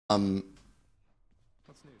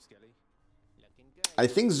I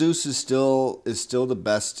think Zeus is still the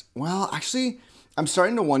best. Well, actually, I'm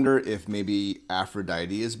starting to wonder if maybe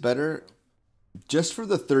Aphrodite is better, just for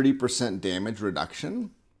the 30% damage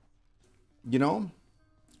reduction. You know,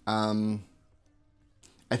 I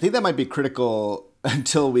think that might be critical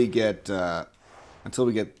until we get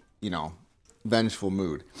you know, Vengeful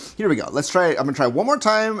Mood. Here we go. Let's try. I'm gonna try one more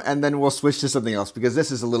time, and then we'll switch to something else because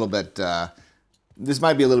this is a little bit. This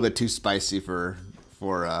might be a little bit too spicy for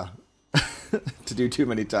to do too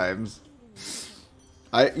many times.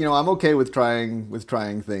 I'm okay with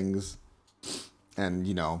trying things, and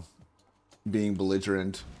you know, being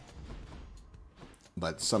belligerent.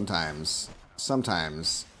 But sometimes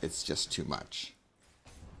it's just too much.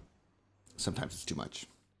 Sometimes it's too much.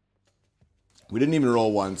 We didn't even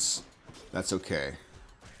roll once. That's okay.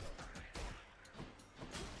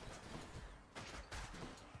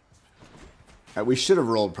 We should have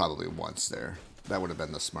rolled probably once there. That would have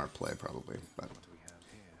been the smart play probably.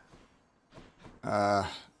 But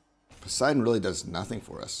Poseidon really does nothing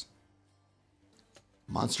for us.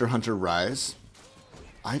 Monster Hunter Rise.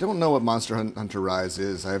 I don't know what Monster Hunter Rise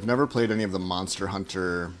is. I've never played any of the Monster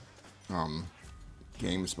Hunter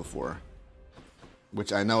games before.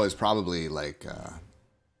 Which I know is probably like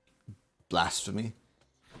blasphemy.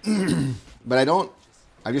 But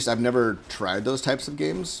I've never tried those types of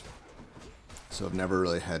games. So I've never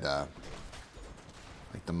really had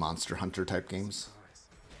like the Monster Hunter type games.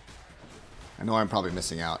 I know I'm probably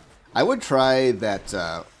missing out. I would try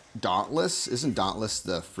that Dauntless. Isn't Dauntless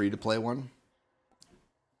the free-to-play one?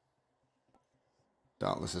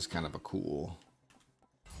 Dauntless is kind of a cool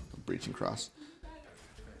breaching cross.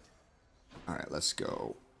 All right, let's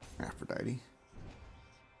go Aphrodite.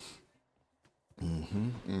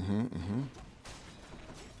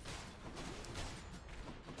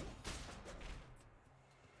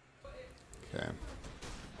 Okay.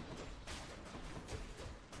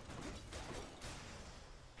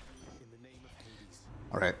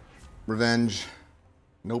 All right, Revenge.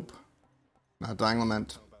 Nope. Not Dying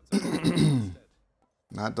Lament.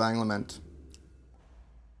 Not Dying Lament.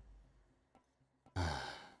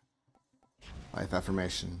 Life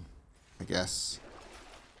Affirmation, I guess.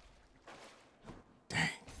 Dang.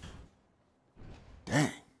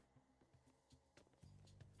 Dang.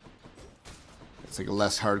 It's like a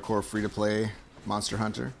less hardcore free-to-play Monster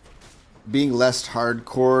Hunter. Being less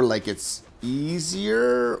hardcore, like it's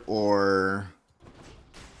easier or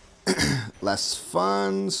less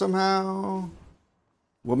fun somehow?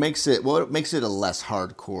 What makes it a less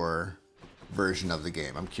hardcore version of the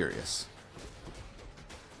game? I'm curious.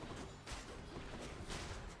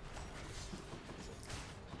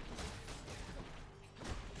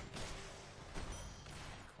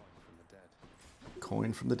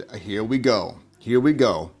 Coin from the dead. Here we go. Here we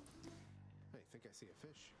go. I think I see a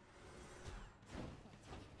fish.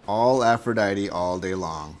 All Aphrodite all day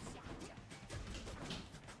long.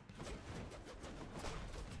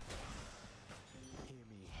 Hear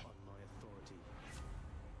me on my authority.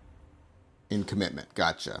 In commitment.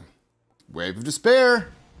 Gotcha. Wave of Despair.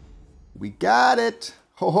 We got it.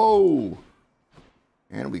 Ho ho.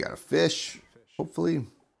 And we got a fish. Hopefully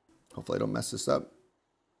I don't mess this up.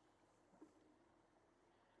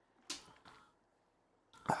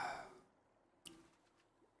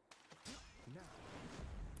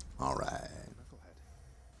 All right.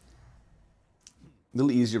 A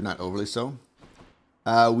little easier, but not overly so.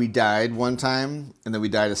 We died one time, and then we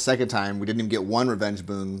died a second time. We didn't even get one revenge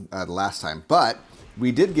boon the last time, but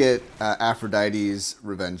we did get Aphrodite's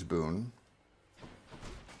revenge boon.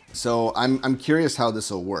 So I'm curious how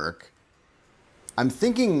this will work. I'm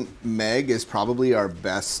thinking Meg is probably our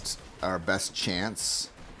best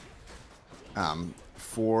chance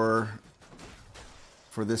for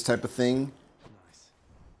this type of thing.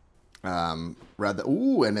 Rather,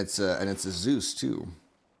 ooh, and it's a Zeus too.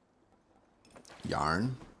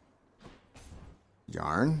 Yarn,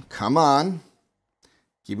 come on,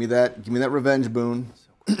 give me that revenge boon.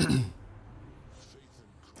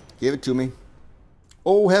 Give it to me.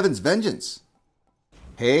 Oh heavens, vengeance.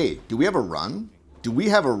 Hey, do we have a run? Do we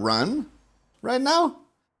have a run right now?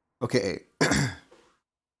 Okay. Do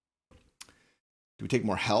we take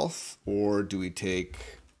more health, or do we take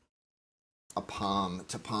a palm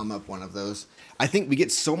to palm up one of those? I think we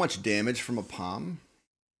get so much damage from a palm.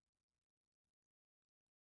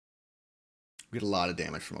 We get a lot of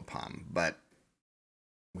damage from a palm, but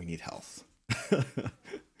we need health.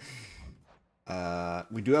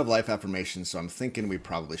 We do have life affirmations, so I'm thinking we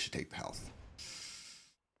probably should take the health.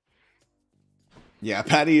 Yeah,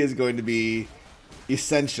 Patty is going to be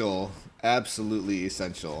essential, absolutely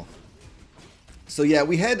essential So yeah,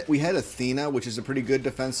 we had Athena, which is a pretty good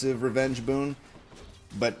defensive revenge boon,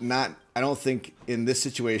 but not. I don't think in this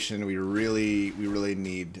situation we really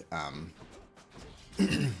need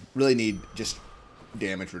really need just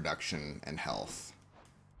damage reduction and health.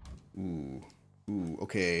 Ooh,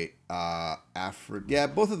 okay. Yeah,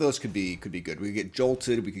 both of those could be good. We could get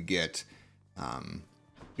jolted. We could get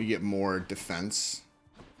more defense.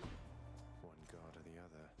 One god or the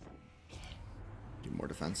other. Do more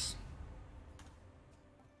defense.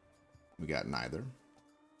 We got neither.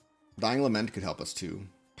 Dying Lament could help us too,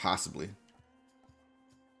 possibly.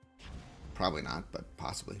 Probably not, but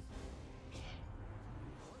possibly.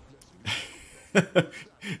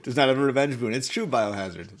 Does not have a revenge boon. It's true,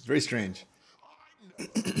 Biohazard. It's very strange.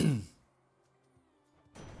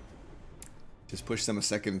 Just push them a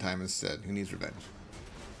second time instead. Who needs revenge?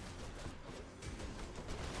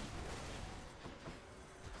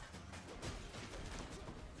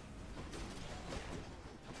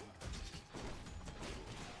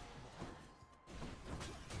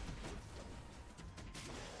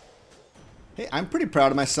 Hey, I'm pretty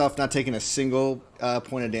proud of myself not taking a single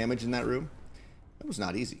point of damage in that room. That was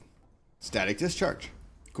not easy. Static Discharge.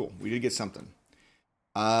 Cool. We did get something.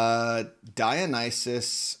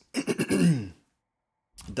 Dionysus.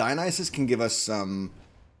 Dionysus can give us some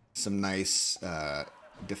nice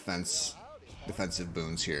defensive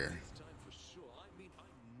boons here.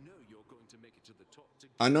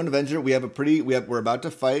 Unknown Avenger. We're about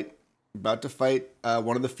to fight one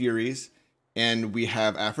of the Furies, and we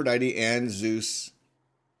have Aphrodite and Zeus,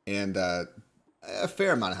 and a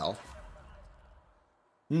fair amount of health.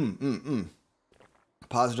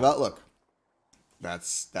 Positive outlook.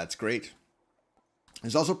 That's great.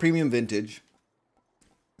 There's also premium vintage.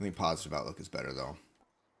 I think positive outlook is better though.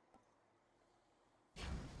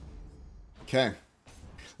 Okay.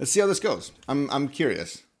 Let's see how this goes. I'm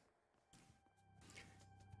curious.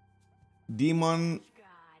 Demo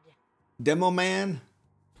Man.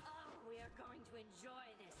 We are going to enjoy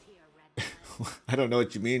this here, Red. I don't know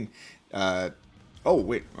what you mean. Oh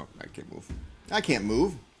wait. Oh, I can't move. I can't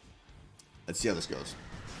move. Let's see how this goes.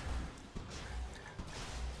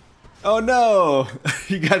 Oh no!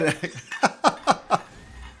 You gotta.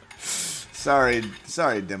 Sorry,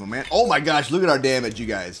 Demo Man. Oh my gosh! Look at our damage, you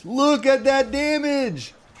guys. Look at that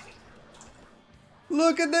damage.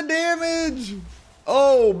 Look at the damage.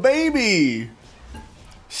 Oh baby,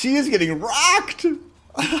 she is getting rocked.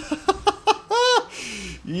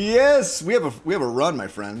 Yes, we have a run, my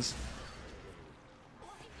friends.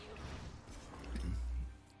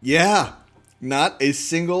 Yeah, not a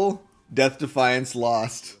single Death Defiance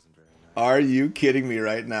lost. Are you kidding me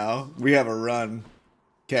right now? We have a run.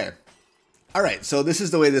 Okay. All right, so this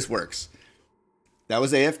is the way this works. That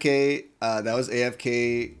was AFK. That was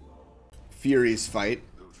AFK Fury's fight.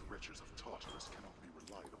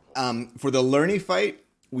 For the Lerny fight,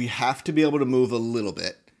 we have to be able to move a little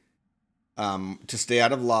bit to stay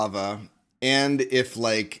out of lava. And if,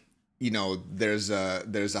 like, you know, there's a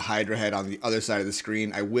Hydra head on the other side of the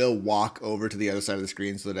screen, I will walk over to the other side of the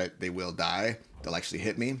screen so that they will die. They'll actually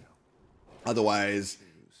hit me. Otherwise,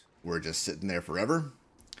 we're just sitting there forever.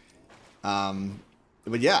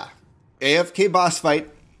 But yeah, AFK boss fight.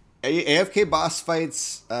 AFK boss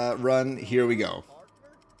fights run. Here we go.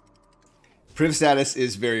 Priv status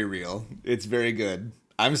is very real. It's very good.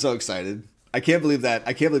 I'm so excited. I can't believe that.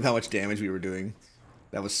 I can't believe how much damage we were doing.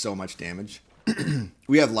 That was so much damage.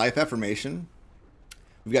 We have Life Affirmation.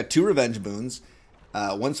 We've got 2 revenge boons.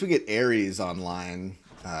 Once we get Ares online,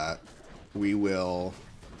 we will,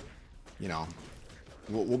 you know,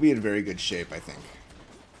 we'll be in very good shape, I think.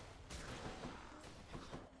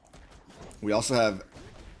 We also have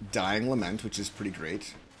Dying Lament, which is pretty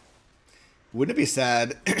great. Wouldn't it be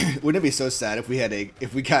sad? Wouldn't it be so sad if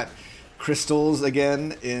we got crystals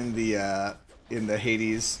again in the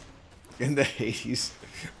Hades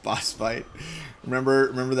boss fight?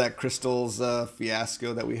 Remember that crystals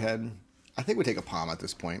fiasco that we had? I think we take a palm at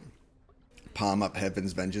this point. Palm up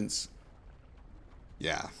Heaven's Vengeance.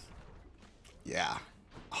 Yeah. Yeah.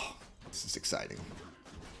 Oh, this is exciting.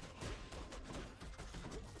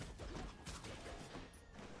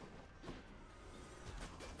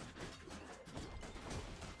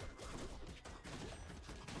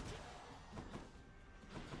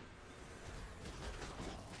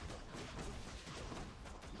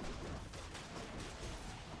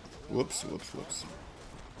 Whoops, whoops, whoops.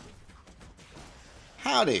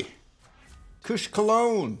 Howdy. Kush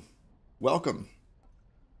Cologne. Welcome.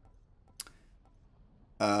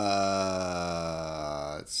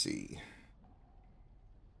 Let's see.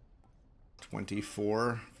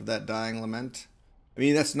 24 for that Dying Lament. I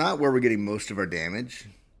mean, that's not where we're getting most of our damage,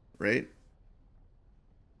 right?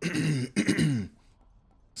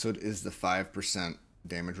 So is the 5%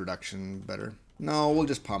 damage reduction better? No, we'll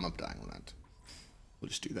just palm up Dying Lament. We'll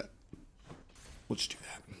just do that. We'll just do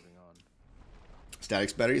that.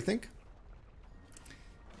 Static's better, you think?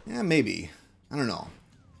 Yeah, maybe. I don't know.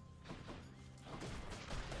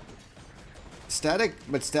 Static,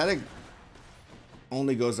 but static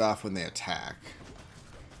only goes off when they attack.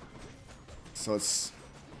 So it's...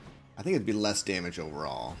 I think it'd be less damage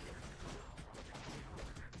overall.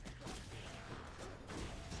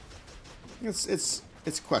 It's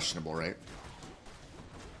questionable, right?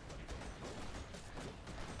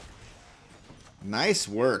 Nice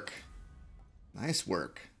work. Nice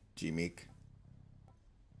work, G-Meek.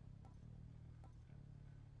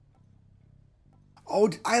 Oh,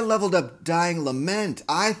 I leveled up Dying Lament.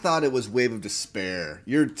 I thought it was Wave of Despair.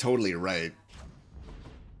 You're totally right.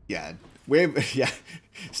 Yeah, yeah.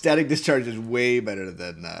 Static Discharge is way better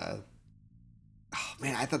than. Oh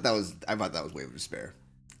man, I thought that was Wave of Despair.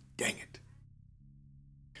 Dang it.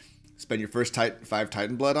 Spend your first 5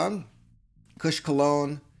 Titan Blood on Kush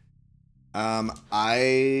Cologne.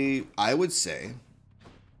 I would say,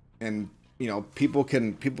 and you know, people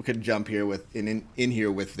can jump here with in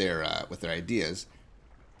here with their ideas.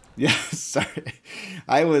 Yeah, sorry,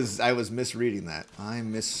 I was misreading that. I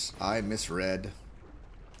misread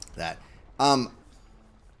that.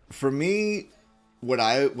 For me, what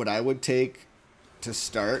I would take to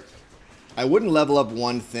start, I wouldn't level up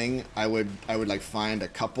one thing. I would like find a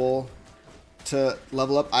couple to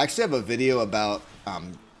level up. I actually have a video about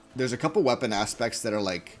there's a couple weapon aspects that are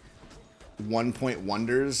like 1-point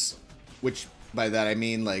wonders, which by that I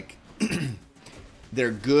mean like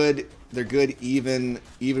they're good even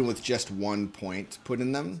with just 1 point put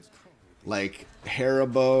in them. Like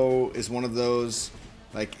Haribo is one of those.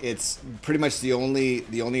 Like it's pretty much the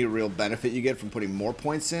only real benefit you get from putting more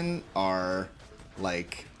points in are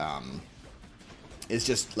like it's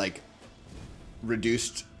just like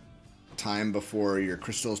reduced time before your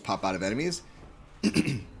crystals pop out of enemies.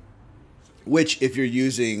 Which if you're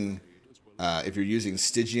using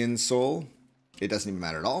Stygian Soul, it doesn't even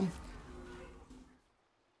matter at all.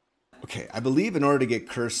 Okay, I believe in order to get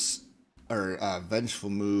Curse or Vengeful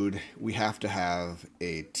Mood, we have to have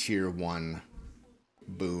a tier 1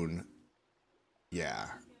 boon. Yeah.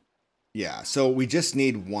 So we just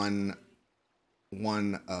need one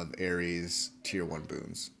of Ares tier 1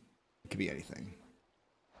 boons. It could be anything.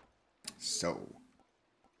 So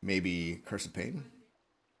maybe Curse of Pain.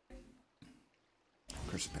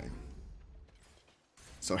 Curse of Pain.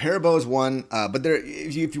 So Haribo is one, but there,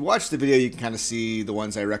 if you watch the video, you can kind of see the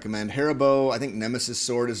ones I recommend. Haribo, I think Nemesis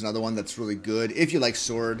Sword is another one that's really good if you like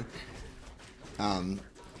sword.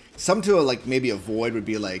 Some to like maybe avoid would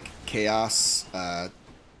be like Chaos.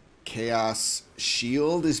 Chaos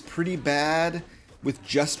Shield is pretty bad with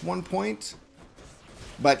just 1 point,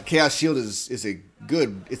 but Chaos Shield is a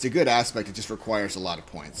good aspect. It just requires a lot of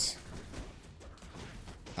points.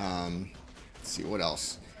 Let's see what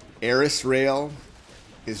else. Eris Rail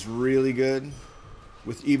is really good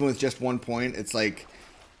even with just 1 point. It's like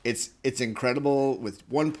it's incredible with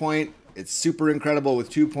 1 point. It's super incredible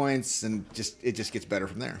with 2 points, and it just gets better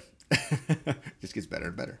from there. Just gets better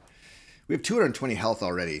and better. We have 220 health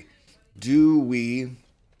already. Do we?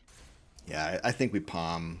 Yeah, I think we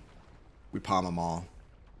palm them all.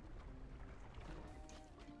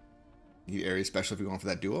 Need area special if you're going for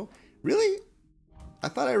that duo. Really? I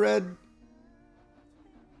thought I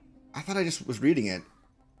just was reading it.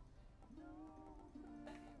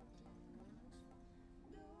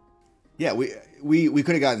 Yeah, we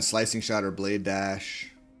could have gotten Slicing Shot or Blade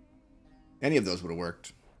Dash. Any of those would have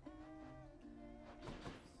worked.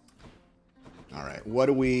 All right, what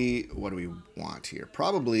do we want here?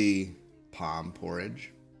 Probably Palm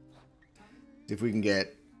Porridge. See if we can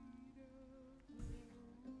get,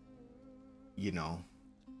 you know,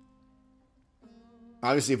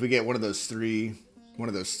 obviously if we get one of those three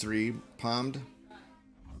palmed,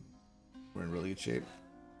 we're in really good shape.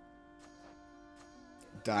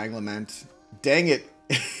 Dying Lament. Dang it.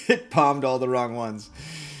 It palmed all the wrong ones.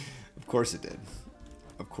 Of course it did.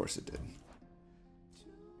 Of course it did.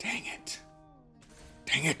 Dang it.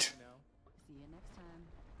 Dang it.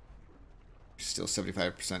 Still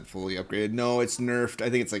 75% fully upgraded. No, it's nerfed. I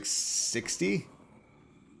think it's like 60.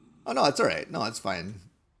 Oh, no, it's all right. No, it's fine.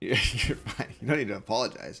 You're fine. You don't need to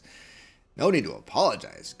apologize. No need to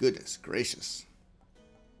apologize. Goodness gracious.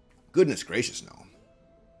 Goodness gracious, no.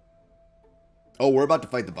 Oh, we're about to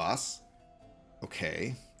fight the boss?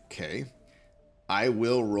 Okay. Okay. I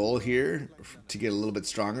will roll here to get a little bit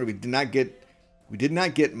stronger. We did not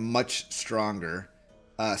get much stronger.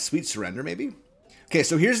 Sweet Surrender, maybe? Okay,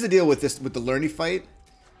 so here's the deal with the Lerny fight.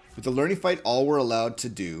 With the learning fight, all we're allowed to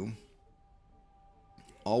do,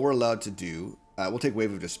 we'll take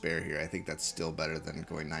Wave of Despair here. I think that's still better than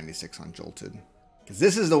going 96 on Jolted. Because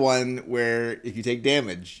this is the one where if you take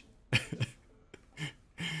damage...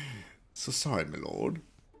 So sorry, my lord.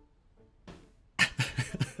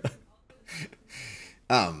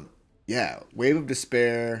 Yeah, Wave of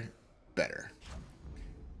Despair, better.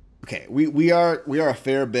 Okay, we are a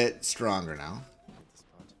fair bit stronger now.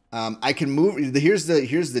 I can move. Here's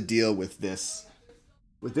the deal with this.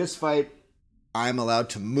 With this fight, I'm allowed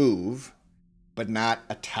to move, but not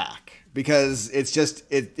attack because it's just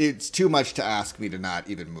it's too much to ask me to not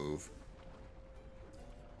even move.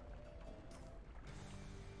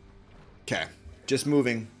 Okay, just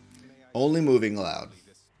moving, only moving allowed.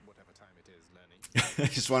 I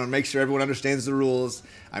just want to make sure everyone understands the rules.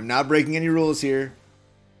 I'm not breaking any rules here.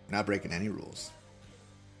 Not breaking any rules.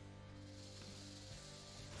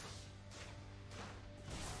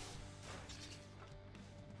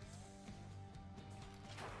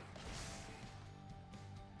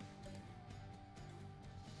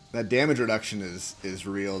 That damage reduction is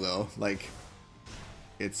real though. Like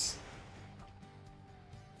it's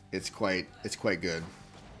quite good.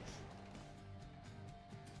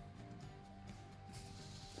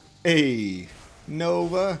 Hey,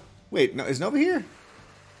 Nova. Wait, no, is Nova here?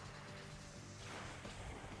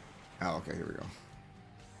 Oh, okay, here we go.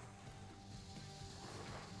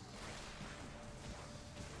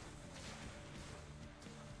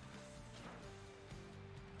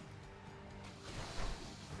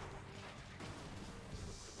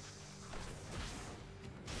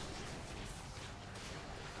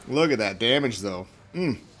 Look at that damage, though.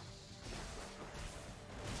 Okay.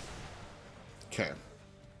 Here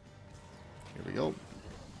we go.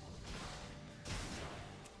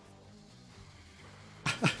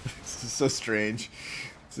 This is so strange.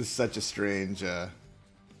 This is such a strange way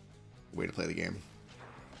to play the game.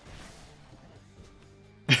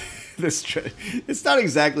 It's not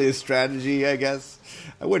exactly a strategy, I guess.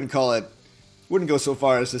 I wouldn't call it. Wouldn't go so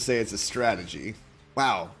far as to say it's a strategy.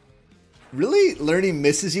 Wow. Really? Learning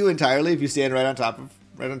misses you entirely if you stand right on top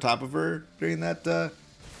of her during that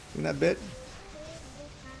bit.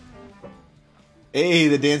 Hey,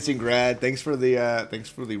 the dancing grad. Thanks for the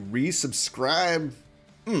resubscribe.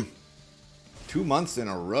 2 months in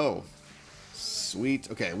a row. Sweet.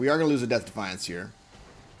 Okay, we are gonna lose a Death Defiance here.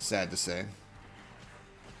 Sad to say.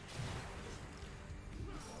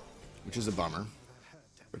 Which is a bummer.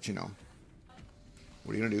 But you know.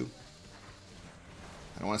 What are you gonna do?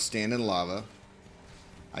 I don't want to stand in lava.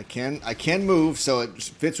 I can move, so it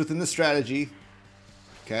fits within the strategy.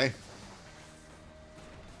 Okay.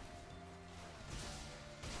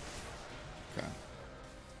 Okay.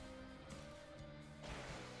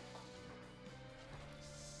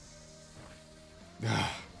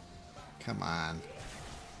 Come on.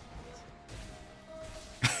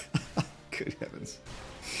 Good heavens.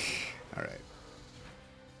 All right.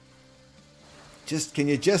 Can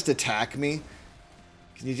you just attack me?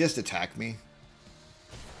 Can you just attack me?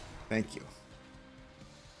 Thank you.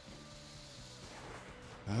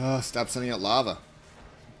 Oh, stop sending out lava.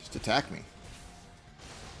 Just attack me.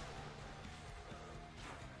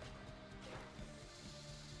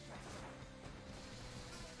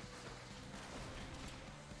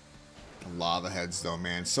 The lava heads though,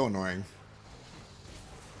 man. So annoying.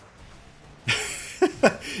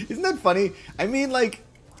 Isn't that funny? I mean, like,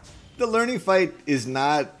 the learning fight is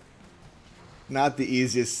not the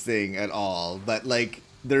easiest thing at all, but like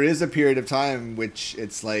there is a period of time which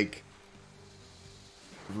it's like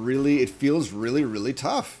really, it feels really, really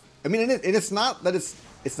tough. I mean, and it's not that it's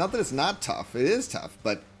not tough. It is tough,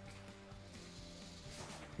 but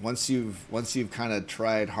once you've kind of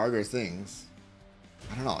tried harder things,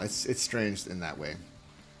 I don't know. It's strange in that way.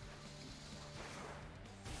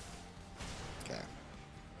 Okay,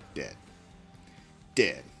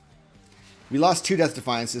 dead. We lost 2 Death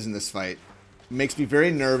Defiances in this fight. Makes me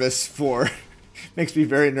very nervous for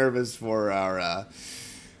our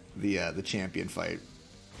the champion fight.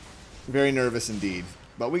 Very nervous indeed.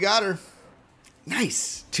 But we got her.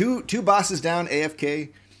 Nice. Two bosses down,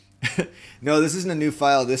 AFK. No, this isn't a new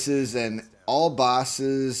file. This is an all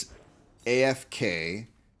bosses AFK.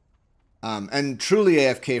 And truly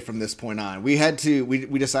AFK from this point on. We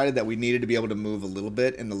decided that we needed to be able to move a little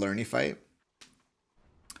bit in the learning fight.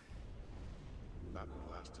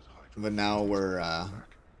 But now we're,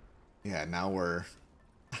 yeah, now we're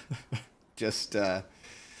just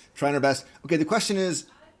trying our best. Okay, the question is,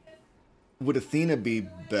 would Athena be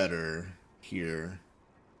better here?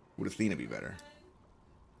 Would Athena be better?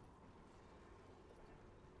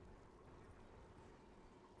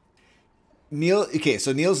 Neil, okay,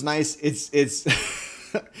 so Neil's nice. It's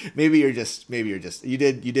maybe you're just you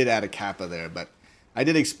did add a kappa there, but I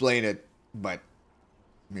did explain it, but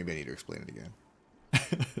maybe I need to explain it again.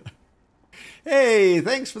 Hey,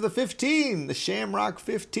 thanks for the 15, the Shamrock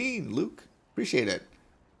 15, Luke. Appreciate it.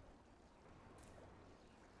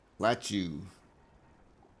 Lachu.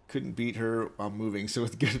 Couldn't beat her while moving, so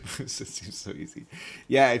with good boosts it seems so easy.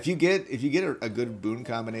 Yeah, if you get a good boon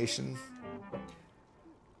combination.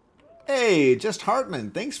 Hey, just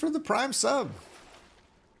Hartman, thanks for the prime sub.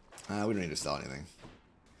 We don't need to sell anything.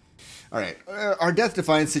 All right, our Death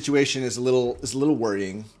Defiance situation is a little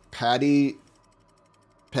worrying. Patty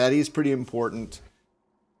is pretty important,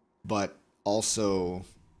 but also,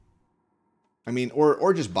 I mean,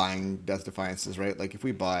 or just buying Death Defiances, right? Like if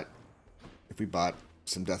we bought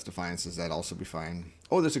some Death Defiances, that'd also be fine.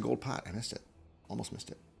 Oh, there's a gold pot. I missed it. Almost missed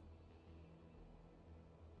it.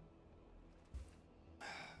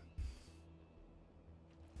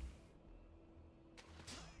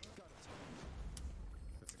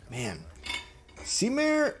 Man,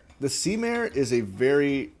 Seamare, the Seamare is a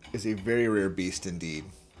very rare beast indeed.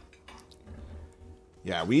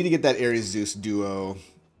 Yeah, we need to get that Ares Zeus duo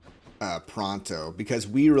pronto because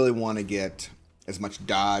we really want to get as much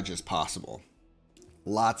dodge as possible.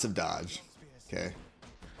 Lots of dodge. Okay.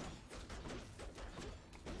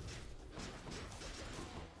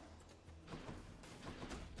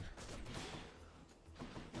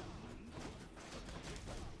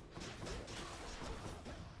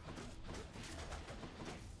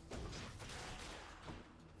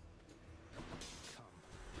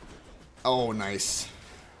 Oh, nice.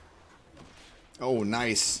 Oh,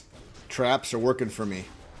 nice. Traps are working for me.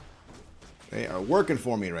 They are working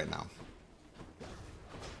for me right now.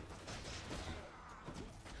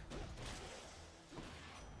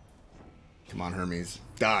 Come on, Hermes.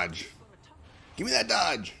 Dodge. Give me that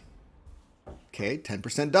dodge. Okay,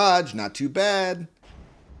 10% dodge. Not too bad.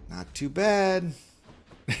 Not too bad.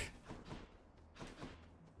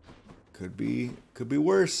 Could be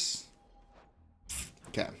worse.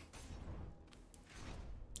 Okay.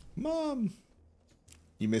 Mom.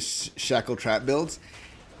 You miss shackle trap builds?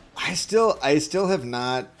 I still have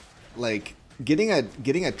not, like, getting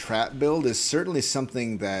a trap build is certainly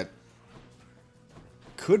something that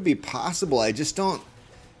could be possible. I just don't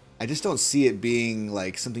see it being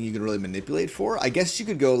like something you can really manipulate for. I guess you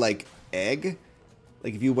could go like egg.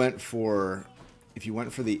 Like if you went for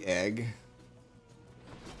the egg.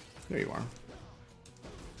 There you are.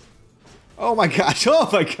 Oh my gosh. Oh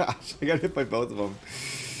my gosh. I got hit by both of them.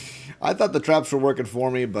 I thought the traps were working for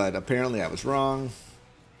me, but apparently I was wrong.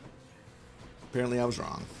 Apparently I was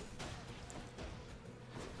wrong.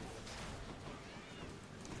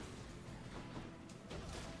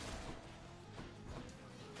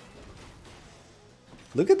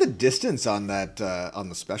 Look at the distance on that on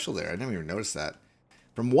the special there. I didn't even notice that.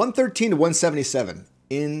 From 113 to 177.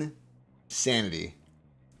 Insanity.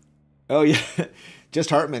 Oh yeah. Just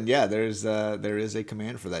Hartman. Yeah, there is a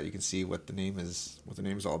command for that. You can see what the name is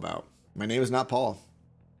all about. My name is not Paul.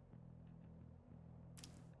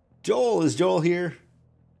 Joel, is Joel here?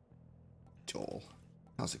 Joel.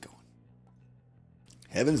 How's it going?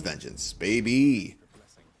 Heaven's Vengeance, baby.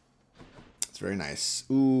 It's very nice.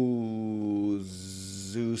 Ooh,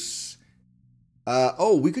 Zeus.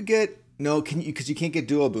 Oh, we could get no. Can you? Because you can't get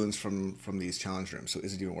duo boons from these challenge rooms. So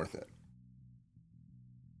is it even worth it?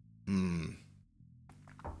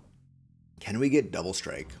 Can we get double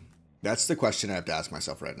strike? That's the question I have to ask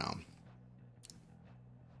myself right now.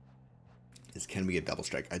 Is can we get double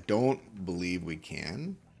strike? I don't believe we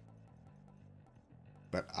can,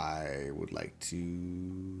 but I would like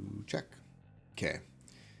to check. Okay.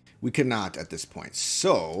 We cannot at this point.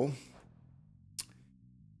 So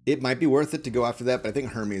it might be worth it to go after that, but I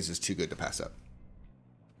think Hermes is too good to pass up.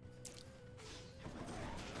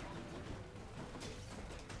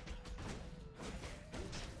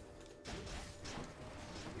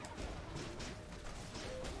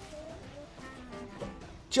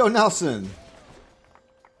 Joe Nelson.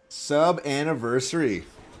 Sub anniversary.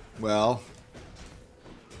 Well,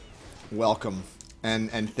 welcome.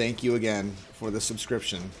 And thank you again for the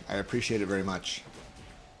subscription. I appreciate it very much.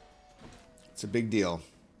 It's a big deal.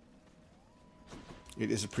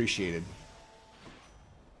 It is appreciated.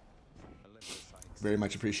 Very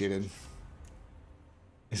much appreciated.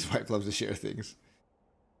 His wife loves to share things.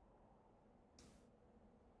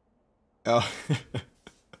 Oh.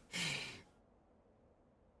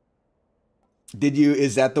 Did you,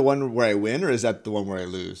 is that the one where I win or is that the one where I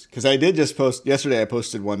lose? Because I did just post, yesterday I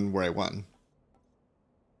posted one where I won.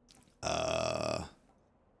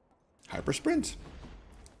 Hyper Sprint.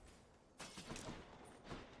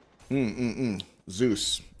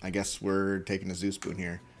 Zeus. I guess we're taking a Zeus boon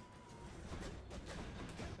here.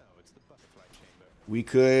 We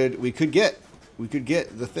could get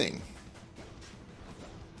the thing.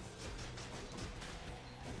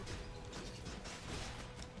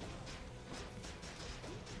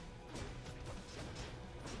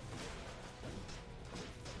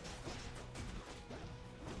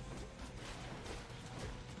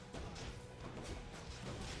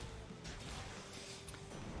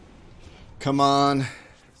 Come on.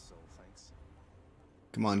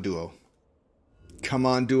 Come on, duo. Come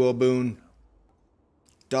on, duo boon.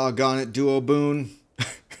 Doggone it, duo boon.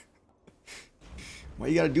 Why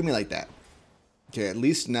you gotta do me like that? Okay, at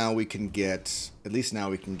least now we can get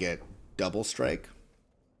double strike,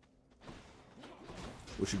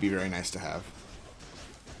 which would be very nice to have.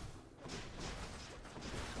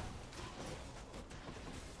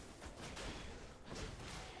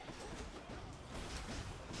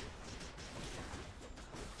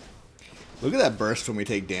 Look at that burst when we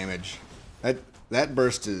take damage. That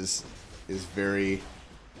burst is very,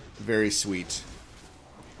 very sweet.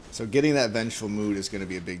 So getting that vengeful mood is going to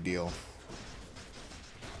be a big deal.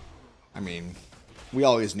 I mean, we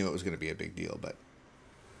always knew it was going to be a big deal, but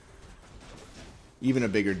even a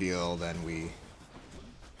bigger deal than we...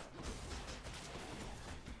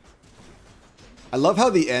 I love how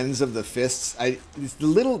the ends of the fists, the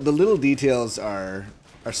little details are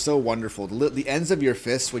so wonderful. The ends of your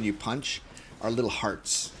fists when you punch are little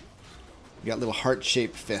hearts. You got little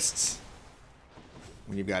heart-shaped fists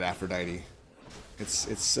when you've got Aphrodite.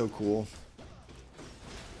 It's so cool.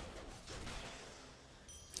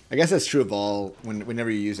 I guess that's true of all,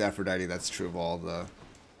 whenever you use Aphrodite, that's true of all the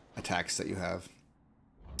attacks that you have.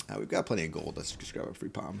 We've got plenty of gold. Let's just grab a free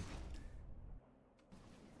palm.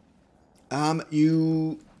 That's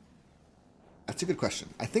a good question.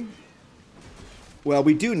 I think, well,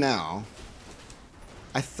 we do now.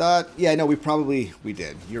 I thought, yeah, no, we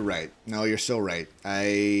did. You're right. No, you're so right.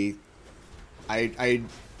 We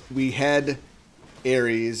had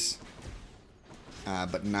Ares,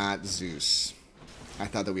 but not Zeus. I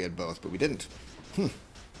thought that we had both, but we didn't. So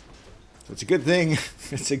it's a good thing.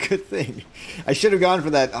 It's a good thing. I should have gone for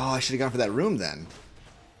that. Oh, I should have gone for that room then.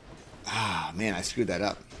 Ah, man, I screwed that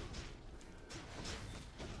up.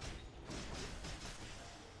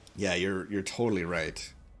 Yeah, you're totally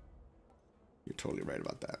right. You're totally right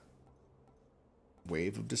about that.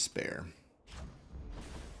 Wave of Despair.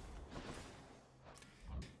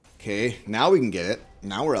 Okay, now we can get it.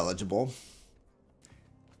 Now we're eligible.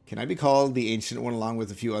 Can I be called the Ancient One along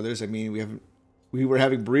with a few others? I mean, we were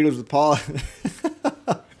having burritos with Paul,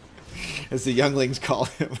 as the younglings call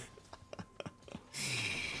him.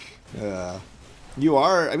 You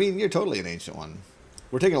are. I mean, you're totally an Ancient One.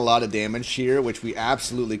 We're taking a lot of damage here, which we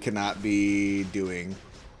absolutely cannot be doing.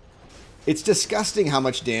 It's disgusting how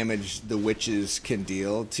much damage the witches can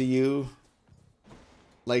deal to you.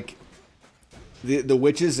 Like, the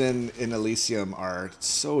witches in Elysium are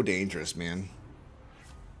so dangerous, man.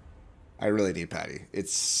 I really need Patty.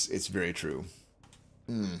 It's very true.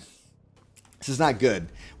 This is not good.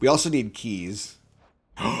 We also need keys.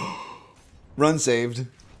 Run saved.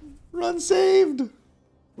 Run saved.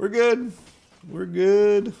 We're good. We're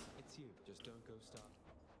good. It's you. Just don't go stop.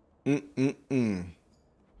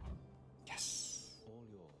 Yes. All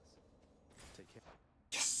yours. Take care.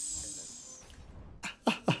 Yes.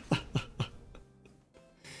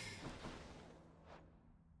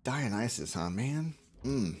 Dionysus, huh, man?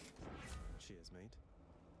 Cheers, mate.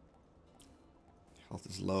 Health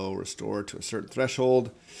is low. Restore to a certain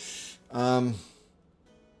threshold.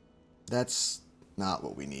 That's not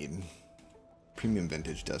what we need. Premium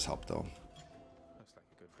vintage does help, though. Looks like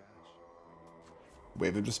a good badge.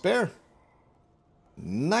 Wave of Despair.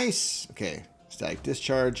 Nice. Okay. Static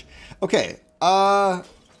Discharge. Okay. I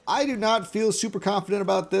do not feel super confident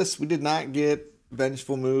about this. We did not get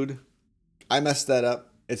Vengeful Mood. I messed that up.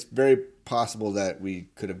 It's very possible that we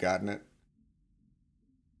could have gotten it.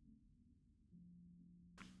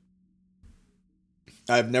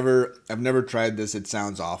 I've never tried this. It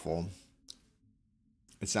sounds awful.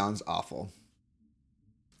 It sounds awful.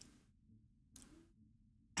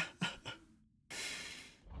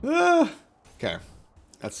 Okay.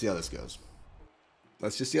 Let's see how this goes.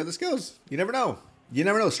 Let's just see how this goes. You never know. You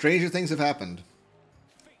never know. Stranger things have happened.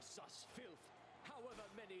 Face us, filth, however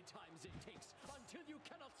many times it takes, until you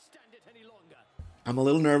cannot stand it any longer. I'm a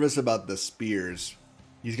little nervous about the spears.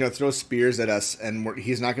 He's gonna throw spears at us, and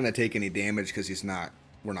he's not gonna take any damage because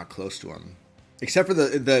we're not close to him. Except for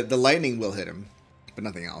the lightning will hit him, but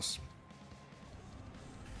nothing else.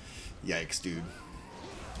 Yikes, dude.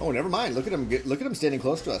 Oh, never mind. Look at him. Look at him standing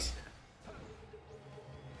close to us.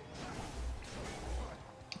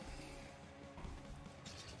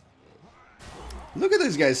 Look at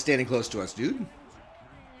these guys standing close to us, dude.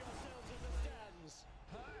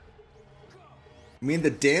 I mean,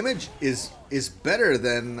 the damage is better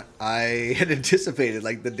than I had anticipated.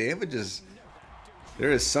 Like, the damage is...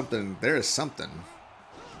 There is something. There is something.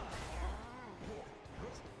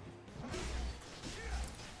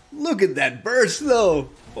 Look at that burst, though.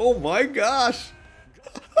 Oh, my gosh.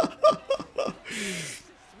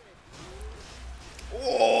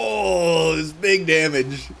 Oh, it's big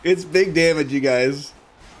damage. It's big damage, you guys.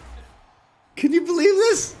 Can you believe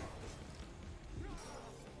this?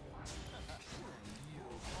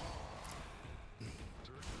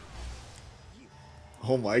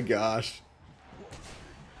 Oh my gosh.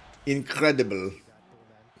 Incredible.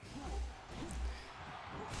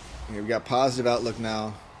 Okay, we got positive outlook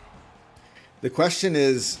now. The question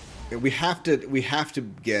is, we have to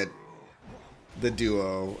get the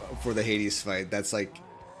duo for the Hades fight. That's like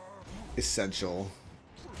essential.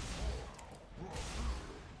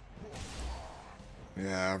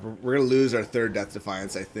 Yeah, we're gonna lose our third Death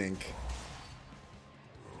Defiance, I think.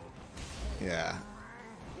 Yeah.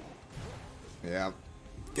 Yeah.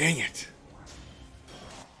 Dang it.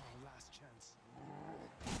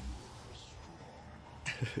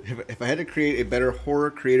 If I had to create a better horror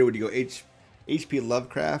creator, would you go HP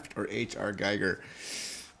Lovecraft or H.R. Geiger?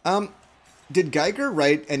 Did Geiger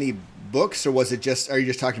write any books, or was it just? Are you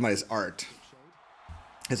just talking about his art?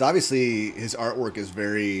 Because obviously his artwork is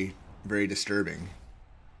very, very disturbing.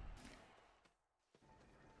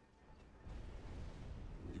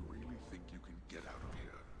 You really think you can get out of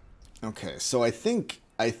here? Okay, so I think.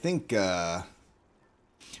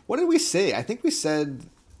 What did we say? I think we said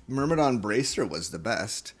Myrmidon Bracer was the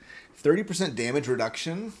best. 30% damage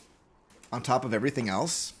reduction on top of everything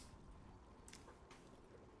else.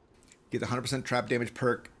 Get the 100% trap damage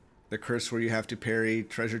perk. The curse where you have to parry.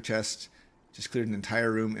 Treasure chest. Just cleared an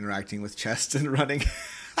entire room interacting with chests and running.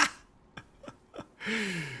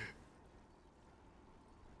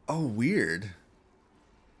 Oh, weird.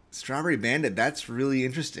 Strawberry Bandit. That's really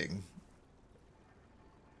interesting.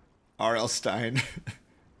 R.L. Stein.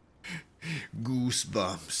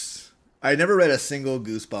 Goosebumps. I never read a single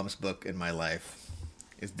Goosebumps book in my life.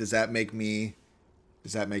 Does that make me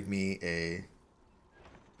a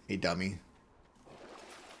dummy?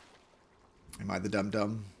 Am I the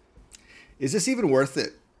dum-dum? Is this even worth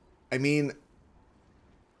it? I mean,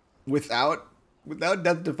 without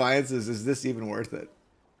Death Defiances, is this even worth it?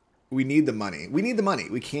 We need the money. We need the money.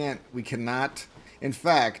 We cannot. In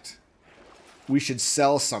fact, we should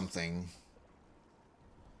sell something.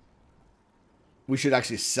 We should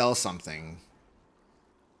actually sell something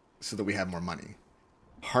so that we have more money.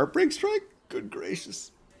 Heartbreak Strike? Good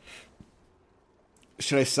gracious.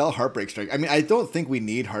 Should I sell Heartbreak Strike? I mean, I don't think we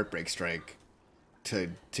need Heartbreak Strike to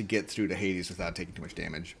get through to Hades without taking too much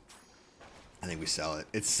damage. I think we sell it.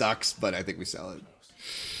 It sucks, but I think we sell it.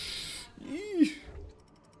 Eesh.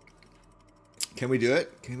 Can we do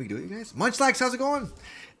it? Can we do it, you guys? Munchlax, how's it going?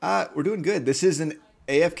 We're doing good. This is an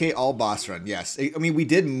AFK all boss run. Yes. I mean, we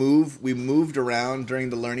did move. We moved around during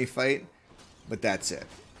the Lerny fight, but that's it.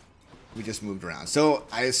 We just moved around. So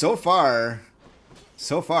far,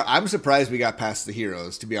 I'm surprised we got past the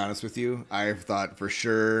heroes, to be honest with you. I thought for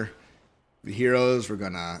sure the heroes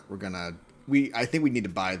I think we need to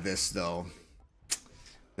buy this though.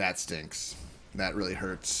 That stinks. That really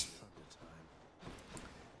hurts.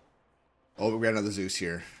 Oh, we got another Zeus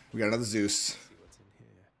here. We got another Zeus.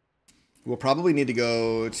 We'll probably need to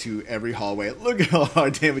go to every hallway. Look at how our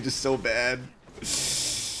damage is so bad.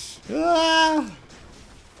 Ah!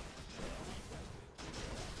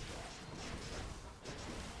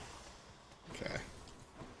 Okay.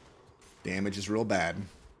 Damage is real bad.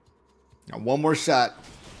 Now one more shot.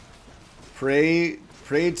 Pray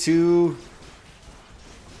to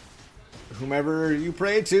whomever you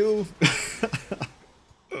pray to.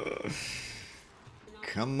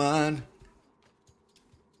 Come on.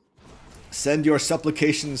 Send your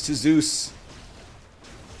supplications to Zeus.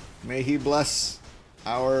 May he bless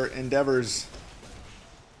our endeavors.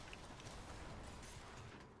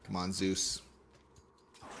 Come on, Zeus.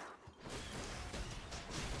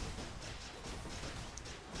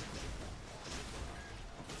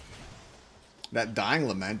 That Dying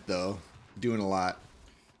Lament, though, doing a lot.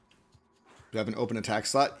 Do I have an open attack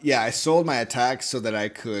slot? Yeah, I sold my attacks so that I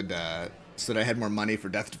could, so that I had more money for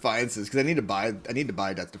Death Defiances, because I need to buy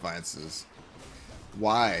Death Defiances.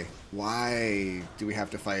 Why? Why do we have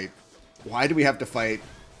to fight? Why do we have to fight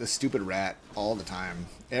the stupid rat all the time?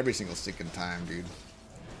 Every single stinking time, dude.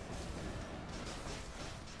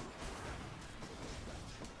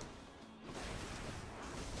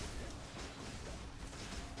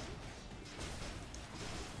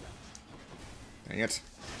 Dang it.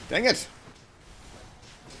 Dang it!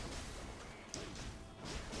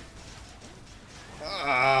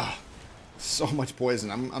 Ah, so much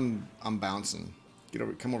poison. I'm bouncing. Get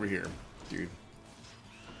over, come over here, dude.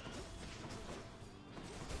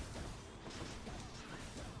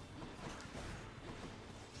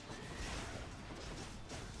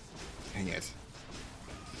 Dang it.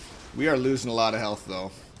 We are losing a lot of health,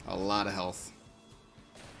 though. A lot of health.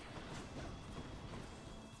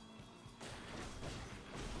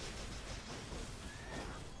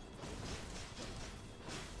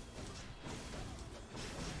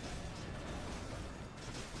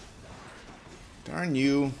 Darn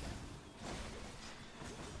you.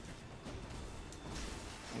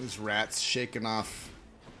 These rats shaking off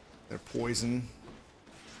their poison.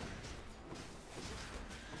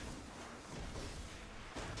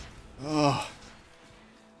 Oh.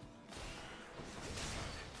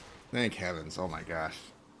 Thank heavens. Oh my gosh.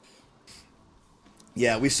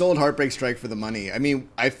 Yeah, we sold Heartbreak Strike for the money. I mean,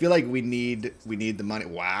 I feel like we need the money.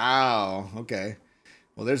 Wow. Okay.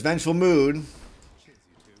 Well, there's Vengeful Mood.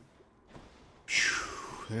 Whew.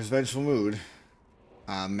 There's Vengeful Mood.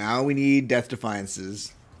 Now we need Death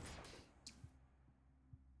Defiances.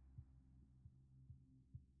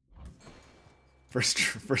 First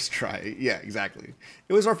try. Yeah, exactly.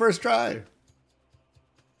 It was our first try.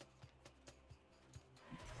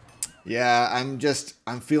 Yeah, I'm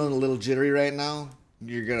feeling a little jittery right now.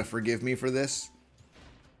 You're gonna forgive me for this.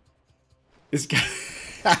 This guy.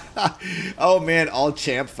 Oh man, all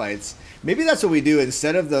champ fights. Maybe that's what we do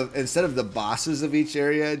instead of the bosses of each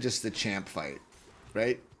area, just the champ fight,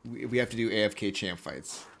 right? We have to do AFK champ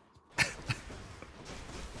fights.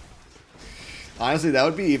 Honestly, that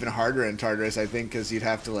would be even harder in Tartarus, I think, because you'd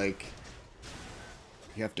have to like,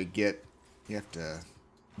 you have to get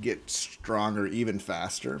stronger even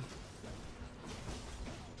faster.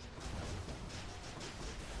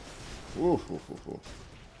 Ooh, ooh, ooh, ooh.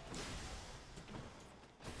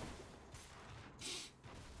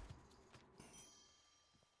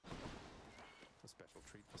 A special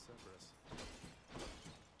treat for Cerberus.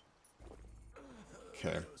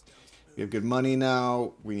 Okay. We have good money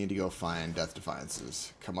now. We need to go find Death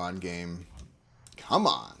Defiances. Come on, game. Come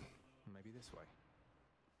on. Maybe this way.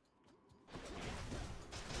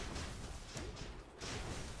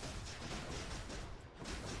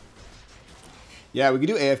 Yeah, we could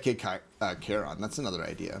do AFK Charon. That's another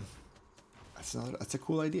idea. That's a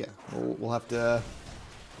cool idea. We'll have to.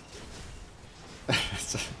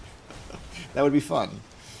 That would be fun.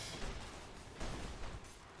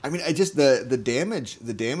 I mean, the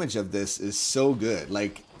damage of this is so good.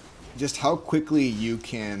 Like, just how quickly you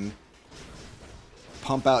can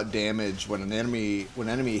pump out damage when an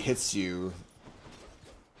enemy hits you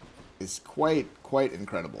is quite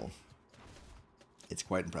incredible. It's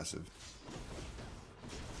quite impressive.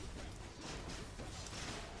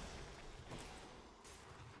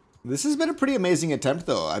 This has been a pretty amazing attempt,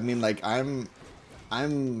 though. I mean, like, I'm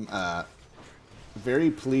very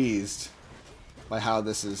pleased by how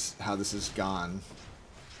this has gone.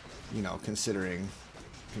 You know, considering.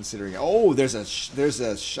 Oh, there's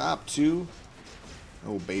a shop too.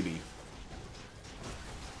 Oh baby.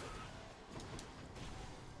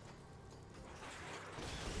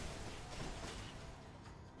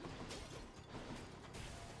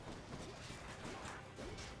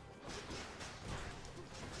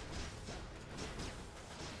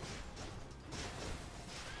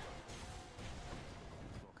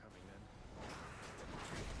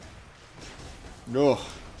 Oh,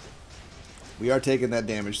 we are taking that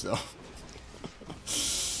damage though.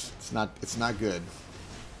 It's not good.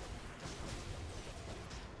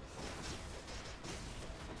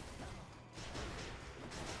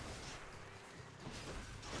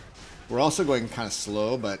 We're also going kind of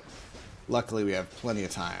slow, but luckily we have plenty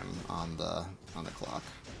of time on the clock.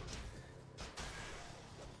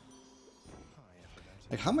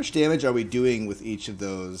 Like, how much damage are we doing with each of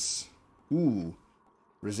those? Ooh,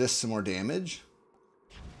 resist some more damage.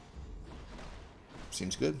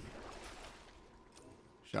 Seems good.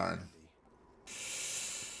 Darn.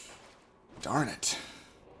 Darn it.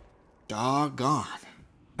 Doggone.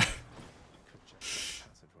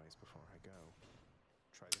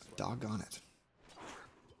 Doggone it.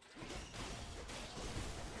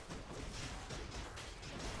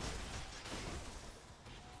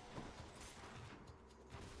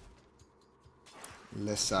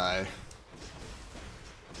 Lissai.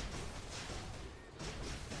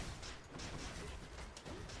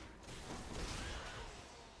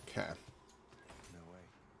 Okay. No way.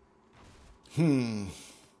 Hmm.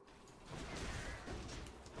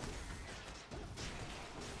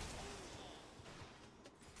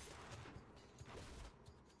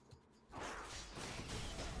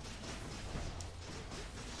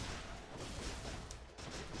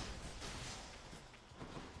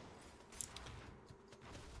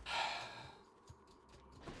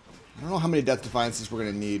 I don't know how many Death Defiances we're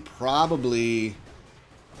going to need. Probably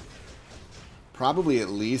at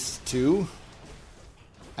least 2.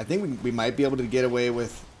 I think we might be able to get away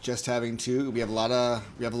with just having 2. We have a lot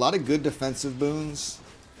of good defensive boons.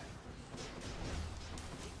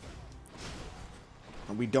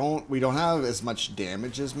 We don't have as much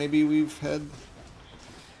damage as maybe we've had.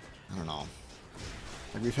 I don't know.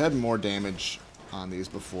 Like, we've had more damage on these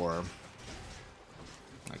before.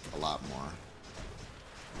 Like, a lot more.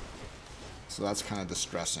 So that's kind of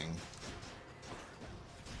distressing.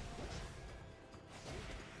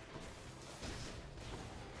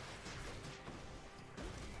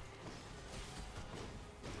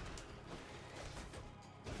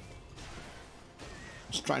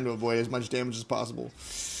 Just trying to avoid as much damage as possible.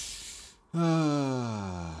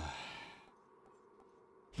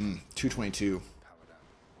 222.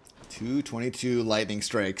 222 lightning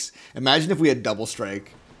strikes. Imagine if we had double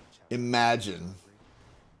strike. Imagine.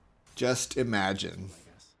 Just imagine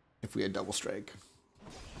if we had double strike.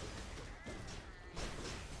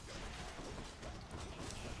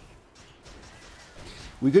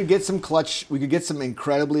 We could get some clutch. We could get some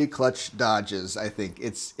incredibly clutch dodges. I think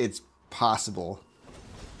it's possible.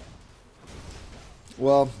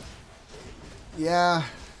 Well, yeah,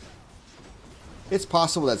 it's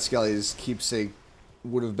possible that Skelly's keepsake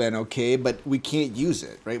would have been okay, but we can't use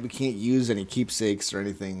it, right? We can't use any keepsakes or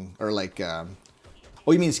anything, or like, oh,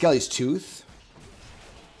 you mean Skelly's tooth?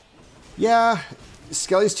 Yeah,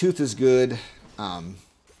 Skelly's tooth is good.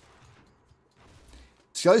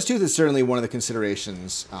 Skelly's tooth is certainly one of the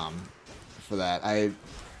considerations for that. I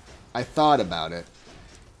thought about it.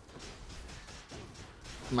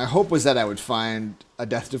 My hope was that I would find a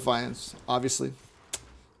Death Defiance, obviously.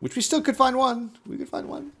 Which we still could find one. We could find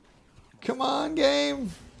one. Come on,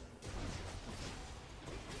 game.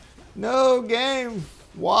 No, game.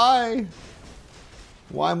 Why?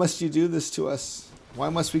 Why must you do this to us? Why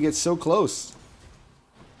must we get so close?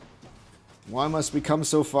 Why must we come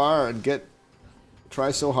so far and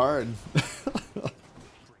try so hard?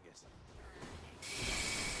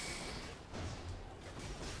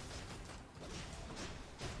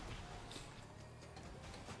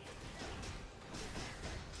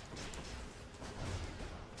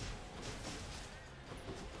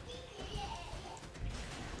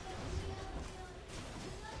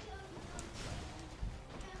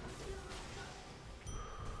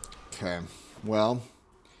 Okay,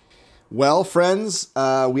 well, friends,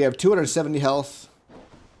 we have 270 health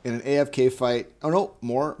in an AFK fight. Oh no,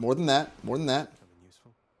 more than that,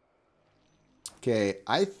 Okay,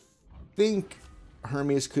 I think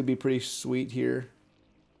Hermes could be pretty sweet here.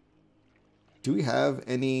 Do we have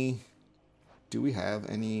any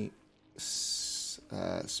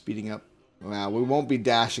speeding up? Well, we won't be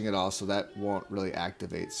dashing at all, so that won't really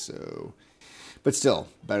activate. So, but still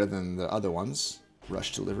better than the other ones.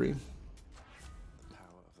 Rush delivery.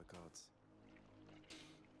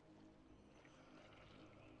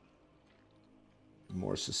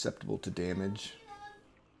 More susceptible to damage.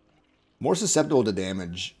 More susceptible to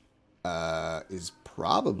damage is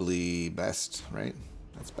probably best, right?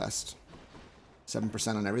 That's best.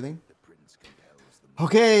 7% on everything.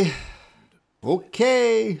 Okay.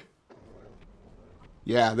 Okay.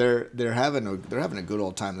 Yeah, they're having a good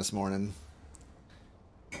old time this morning.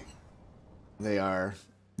 They are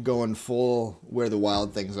going full where the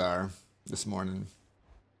wild things are this morning.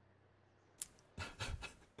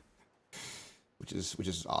 Which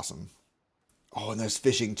is awesome. Oh, and there's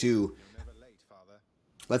fishing too.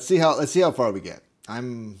 Let's see how far we get.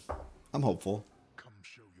 I'm hopeful.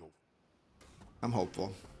 I'm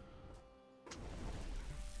hopeful.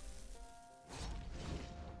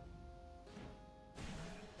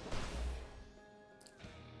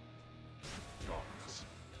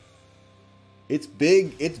 It's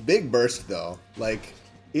big burst though. Like,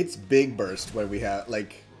 it's big burst when we have,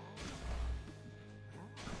 like,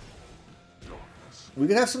 we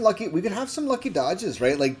could have some lucky dodges,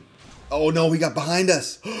 right? Like, oh no, we got behind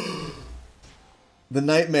us. The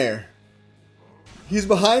nightmare. He's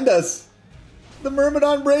behind us. The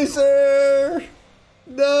Myrmidon Bracer.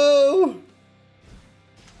 No.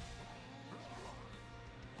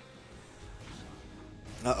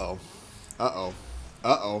 Uh-oh. Uh-oh.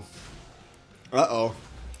 Uh-oh. Uh-oh.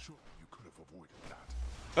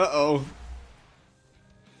 Uh-oh.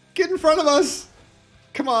 Get in front of us.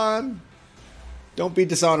 Come on. Don't be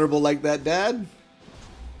dishonorable like that, Dad.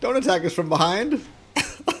 Don't attack us from behind.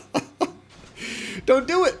 Don't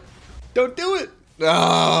do it. Don't do it.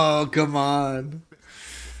 Oh, come on.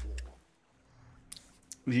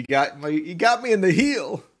 You got me in the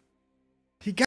heel.